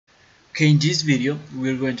Okay, in this video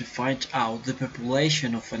we're going to find out the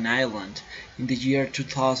population of an island in the year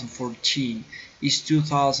 2014 is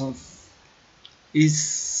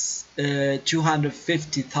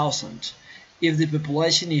 250,000. If the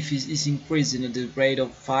population is increasing at the rate of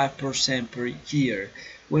 5% per year,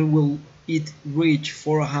 when will it reach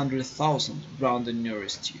 400,000 around the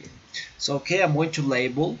nearest year? So okay, I'm going to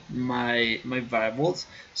label my variables.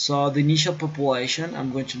 So the initial population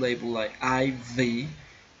I'm going to label like IV.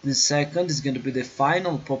 The second is going to be the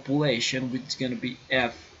final population, which is going to be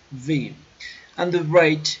FV, and the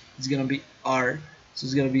rate is going to be R. So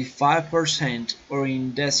it's going to be 5%, or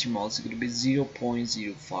in decimals it's going to be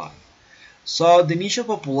 0.05. So the initial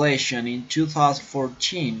population in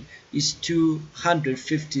 2014 is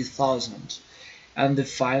 250,000, and the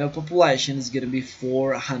final population is going to be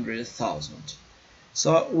 400,000.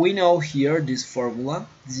 So we know here this formula.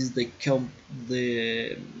 This is the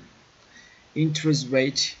interest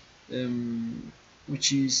rate,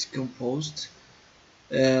 which is composed.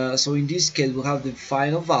 So in this case we have the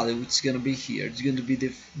final value, which is going to be here. It's going to be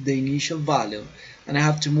the initial value, and I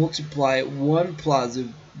have to multiply 1 plus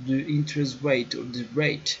the interest rate, or the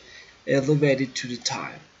rate, elevated to the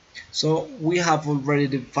time. So we have already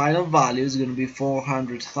the final value is going to be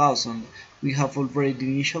 400,000. We have already the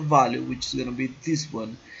initial value, which is going to be this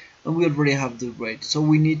one, and we already have the rate. So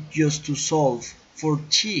we need just to solve for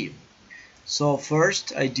t. So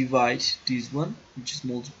first I divide this one, which is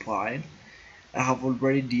multiplied. I have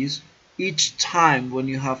already this. Each time when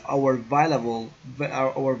you have our variable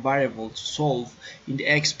to solve in the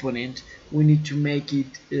exponent, we need to make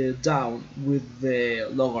it down with the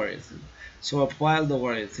logarithm. So apply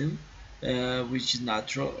logarithm, which is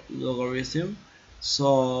natural logarithm.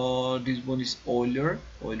 So this one is Euler.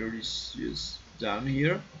 Euler is just down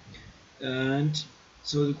here. And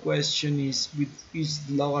so the question is, which is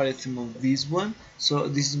the logarithm of this one? So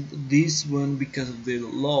this one, because of the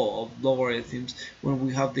law of logarithms, when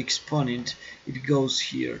we have the exponent, it goes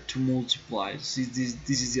here to multiply. So this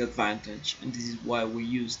is the advantage, and this is why we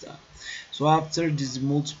use that. So after this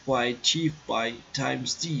multiply t by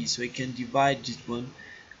times d, so I can divide this one,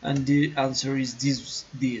 and the answer is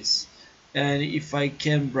this. And if I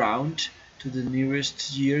can round to the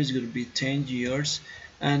nearest year, it's going to be 10 years.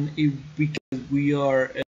 And if we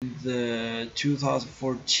are in the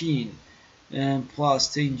 2014 and plus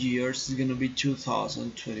 10 years, is going to be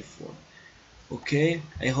 2024. Okay,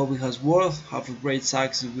 I hope it has worked. Have a great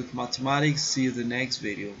success with mathematics. See you in the next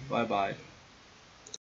video. Bye bye.